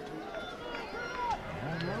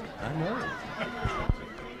him. I know.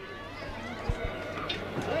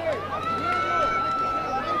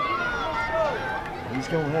 He's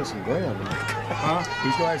going to have some ground. Huh?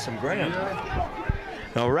 He's going to have some ground. Yeah.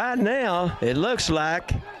 Now, right now, it looks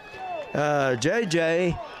like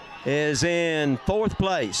JJ is in fourth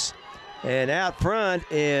place. And out front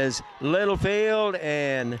is Littlefield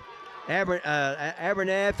and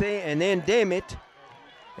Abernathy and then Dimmitt.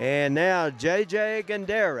 And now J.J.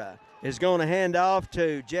 Gandera is going to hand off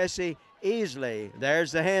to Jesse Easley.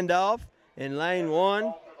 There's the handoff in lane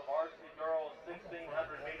one.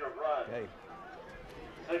 Okay.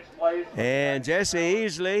 And Jesse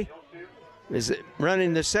Easley is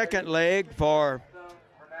running the second leg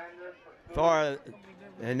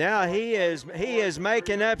and now he is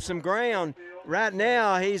making up some ground. Right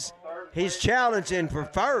now he's challenging for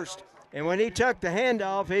first, and when he took the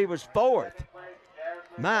handoff, he was fourth.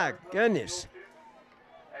 My goodness.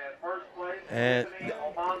 And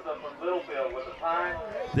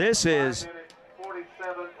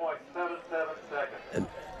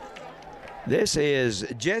This is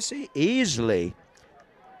Jesse Easley.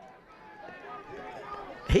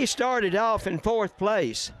 He started off in 4th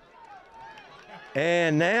place,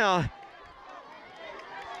 and now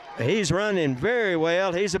he's running very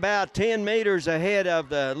well. He's about 10 meters ahead of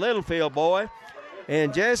the Littlefield boy,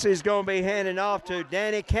 and Jesse's going to be handing off to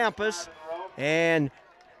Danny Campus, and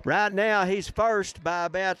right now he's first by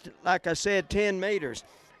about, like I said, 10 meters.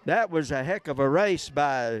 That was a heck of a race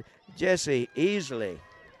by Jesse Easley.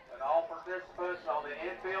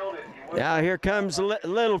 Now here comes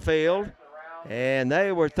Littlefield, and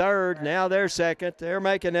they were 3rd. Now they're 2nd. They're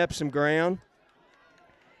making up some ground.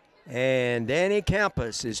 And Danny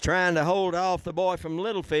Campus is trying to hold off the boy from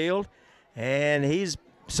Littlefield, and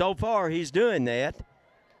so far he's doing that.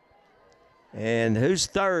 And who's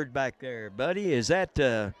 3rd back there, buddy? Is that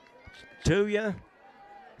Tuya?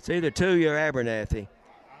 It's either Tuya or Abernathy.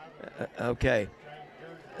 Okay.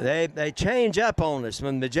 They change up on us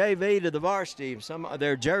from the JV to the varsity, some of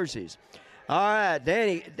their jerseys. All right,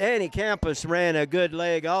 Danny Campus ran a good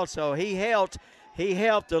leg also. He helped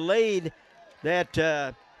the lead that,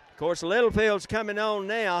 of course, Littlefield's coming on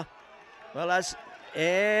now. Well,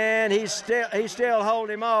 and he's still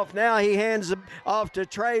holding him off. Now he hands him off to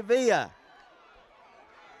Trey Villa.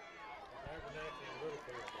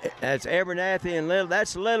 That's Abernathy and Little.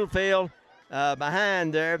 That's Littlefield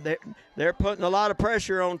behind there. They're putting a lot of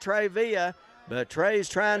pressure on Trey Villa, but Trey's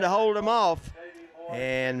trying to hold him off.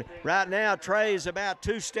 And right now, Trey's about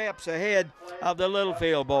 2 steps ahead of the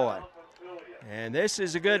Littlefield boy. And this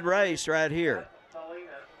is a good race right here.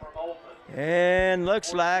 And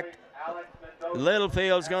looks like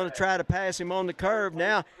Littlefield's going to try to pass him on the curve.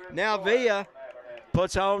 Now Villa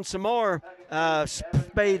puts on some more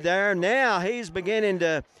speed there. Now he's beginning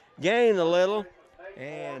to gain a little.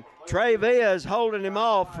 And Trey Villa is holding him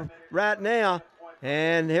off right now.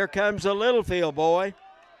 And here comes the Littlefield boy.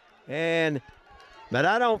 But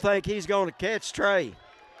I don't think he's going to catch Trey.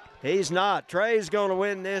 He's not. Trey's going to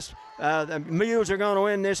win this. The Mules are going to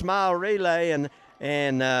win this mile relay.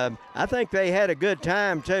 And I think they had a good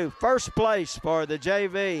time, too. 1st place for the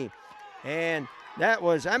JV. And that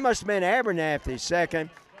must have been Abernathy 2nd.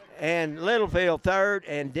 And Littlefield 3rd.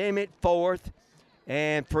 And Dimmitt 4th.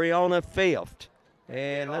 And Friona 5th.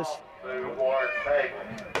 And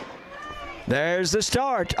there's the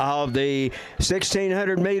start of the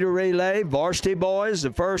 1,600-meter relay. Varsity boys,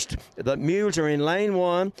 the Mules are in lane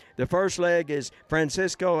 1. The first leg is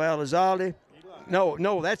Francisco Elizalde.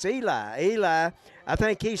 No, that's Eli. Eli, I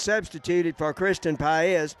think he substituted for Christian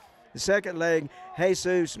Paez. The second leg,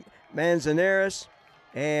 Jesus Manzanares,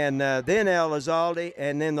 and then Elizalde,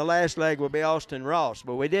 and then the last leg will be Austin Ross.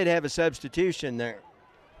 But we did have a substitution there.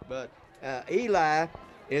 But Eli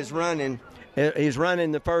is running. He's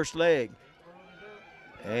running the first leg,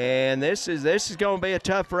 and this is going to be a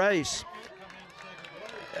tough race.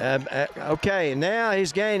 Okay, now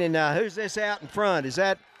he's gaining. Now who's this out in front? Is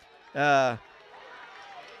that that's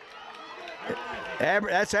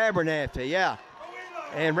Abernathy? Yeah.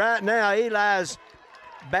 And right now Eli's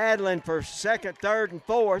battling for 2nd, 3rd, and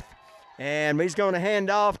 4th, and he's going to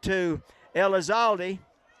hand off to Elizalde.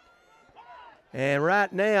 And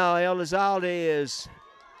right now, Elizalde is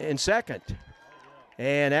in 2nd.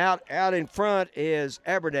 And out in front is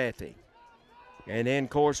Abernathy. And then, of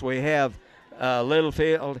course, we have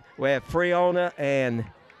Littlefield. We have Friona, and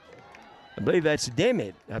I believe that's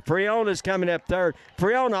Dimmitt. Friona's coming up 3rd.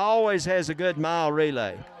 Friona always has a good mile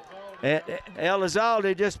relay.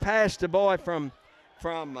 Elizalde just passed the boy from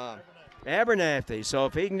Abernathy. So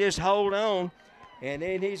if he can just hold on, and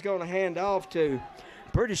then he's going to hand off to,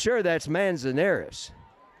 pretty sure that's Manzanares.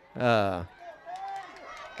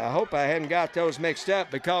 I hope I hadn't got those mixed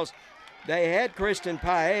up because they had Christian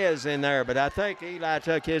Paez in there, but I think Eli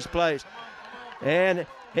took his place. And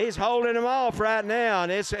he's holding them off right now,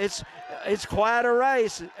 and it's quite a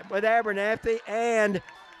race with Abernathy and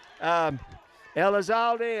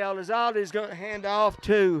Elizalde. Elizalde is going to hand off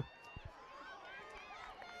to.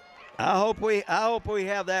 I hope we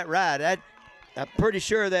have that right. I'm pretty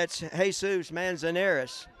sure that's Jesus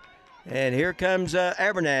Manzanares. And here comes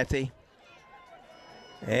Abernathy.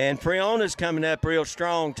 And Friona's coming up real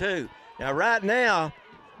strong, too. Now, right now,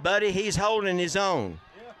 buddy, he's holding his own.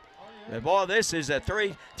 And boy, this is a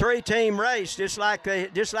three-team race, just like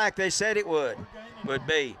they said it would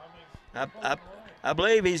be. I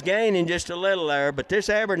believe he's gaining just a little there, but this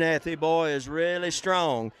Abernathy boy is really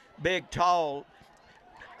strong. Big, tall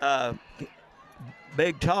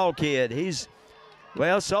kid.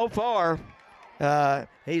 So far,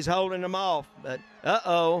 he's holding them off. But,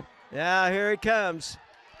 now here he comes.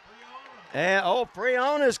 And,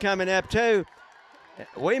 Friona's coming up, too.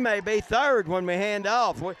 We may be 3rd when we hand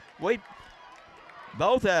off.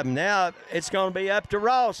 both of them. Now it's going to be up to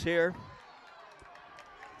Ross here.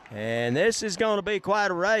 And this is going to be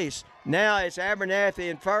quite a race. Now it's Abernathy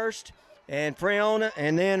in first, and Friona,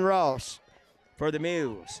 and then Ross for the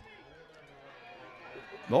mules.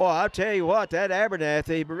 Boy, I'll tell you what, that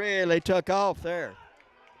Abernathy really took off there.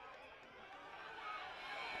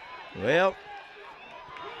 Well,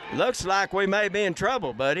 looks like we may be in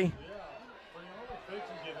trouble, buddy.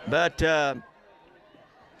 But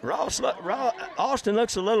Austin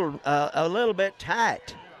looks a little bit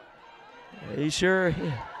tight. He sure.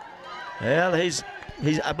 Well,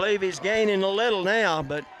 I believe he's gaining a little now,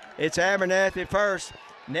 but it's Abernathy first.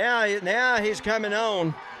 Now he's coming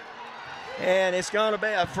on, and it's going to be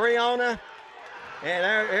a Friona,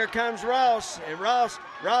 and here comes Ross, and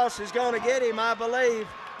Ross is going to get him, I believe,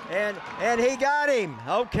 and he got him.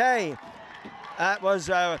 Okay, that was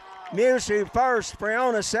Muleshoe first,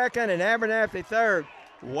 Friona second, and Abernathy third.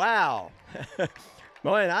 Wow.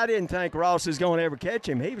 Boy, and I didn't think Ross was going to ever catch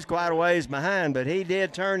him. He was quite a ways behind, but he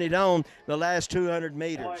did turn it on the last 200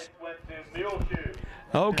 meters.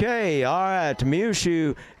 Okay, all right, to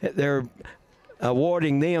Muleshoe, they're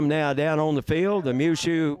awarding them now down on the field. The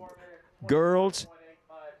Muleshoe girls,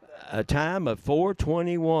 a time of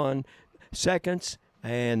 4:21 seconds,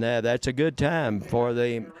 and that's a good time for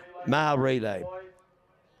the mile relay.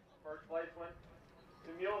 First place went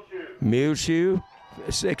to Muleshoe,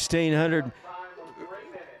 1,600.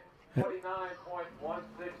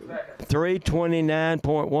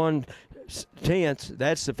 3:29.1 tenths.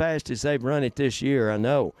 That's the fastest they've run it this year, I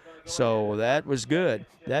know. So that was good.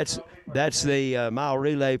 That's the mile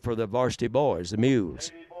relay for the varsity boys, the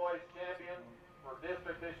mules. Lady boys champion for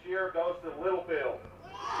district this year goes to Littlefield.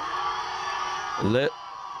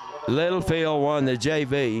 Littlefield won the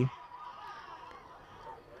JV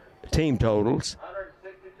team totals.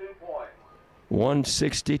 162 points.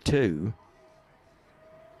 162.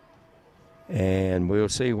 And we'll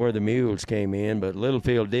see where the mules came in, but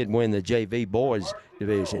Littlefield did win the JV boys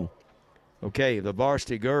division. Okay, the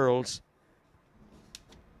varsity girls,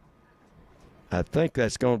 I think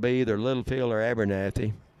that's going to be either Littlefield or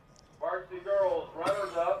Abernathy. Varsity girls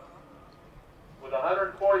runners up with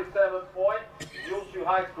 147 points, Muleshoe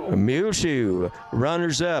High School. Muleshoe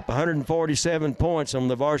runners up, 147 points on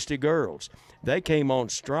the varsity girls. They came on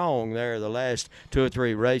strong there the last 2 or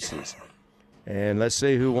 3 races. And let's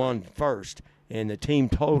see who won first in the team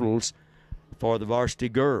totals for the varsity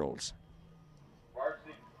girls.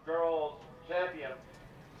 Varsity girls champion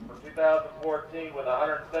for 2014 with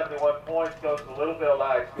 171 points goes to Littlefield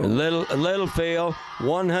High School. Littlefield,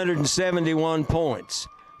 171 points.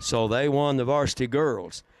 So they won the varsity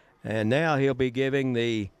girls. And now he'll be giving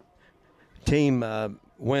the team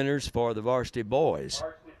winners for the varsity boys.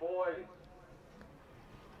 Varsity boys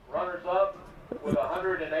runners up with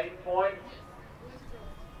 108 points.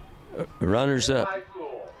 Runners up. High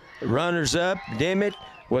school. Runners up, Dimmitt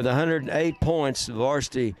with 108 points, the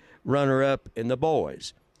varsity runner up in the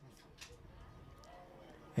boys.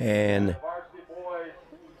 And Varsity boys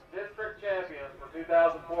district champions for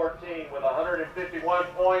 2014 with 151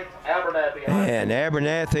 points, Abernathy. And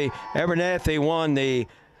Abernathy won the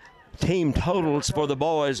team totals for the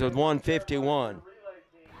boys with 151.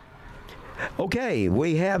 Okay,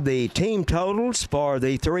 we have the team totals for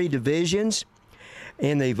the 3 divisions.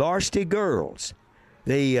 In the varsity girls,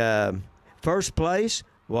 the first place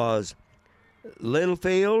was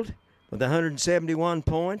Littlefield with 171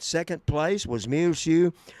 points. Second place was Muleshoe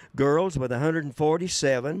girls with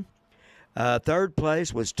 147. Third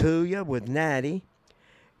place was Tulia with 90.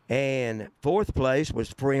 And fourth place was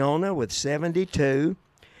Friona with 72.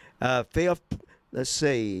 Fifth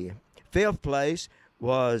place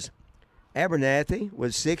was Abernathy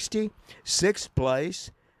with 60. Sixth place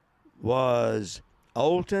was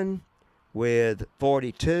Olton with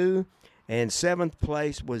 42, and seventh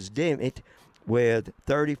place was Dimmitt with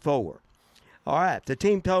 34. All right, the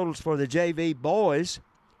team totals for the JV boys.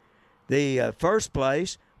 The first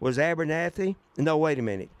place was Abernathy. No, wait a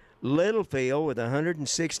minute. Littlefield with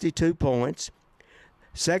 162 points.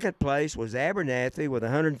 Second place was Abernathy with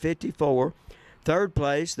 154. Third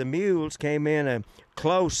place, the Mules came in a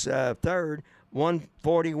close third,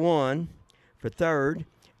 141 for third.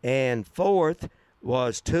 And fourth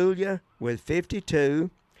was Tulia with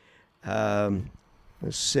 52. Let's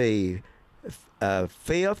see.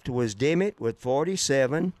 Fifth was Dimmitt with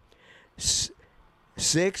 47.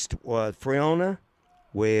 Sixth was Friona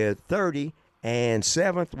with 30. And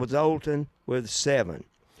seventh was Olton with 17.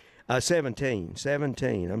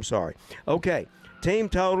 I'm sorry. Okay, team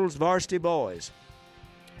totals, varsity boys.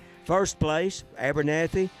 First place,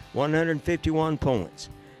 Abernathy, 151 points.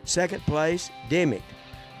 Second place, Dimmitt,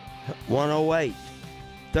 108.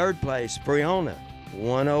 Third place, Friona,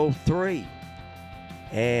 103.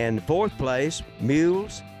 And fourth place,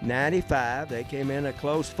 Mules, 95. They came in a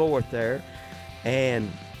close fourth there. And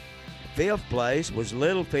fifth place was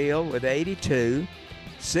Littlefield with 82.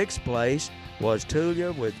 Sixth place was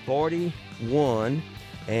Tulia with 41.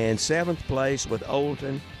 And seventh place with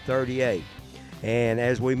Olton, 38. And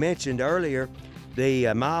as we mentioned earlier,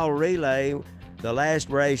 the mile relay, the last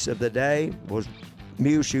race of the day, was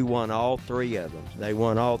Muleshoe won all three of them. They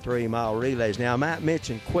won all 3 mile relays. Now, I might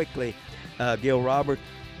mention quickly, Gil Robert,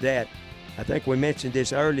 that I think we mentioned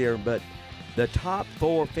this earlier, but the top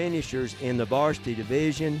 4 finishers in the varsity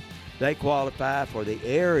division, they qualify for the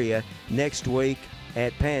area next week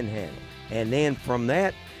at Panhandle. And then from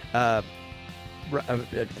that, the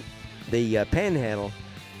Panhandle,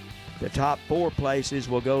 the top 4 places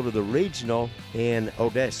will go to the regional in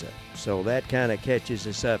Odessa. So that kind of catches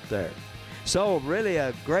us up there. So really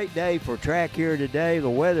a great day for track here today. The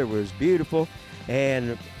weather was beautiful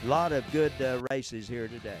and a lot of good races here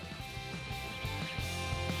today.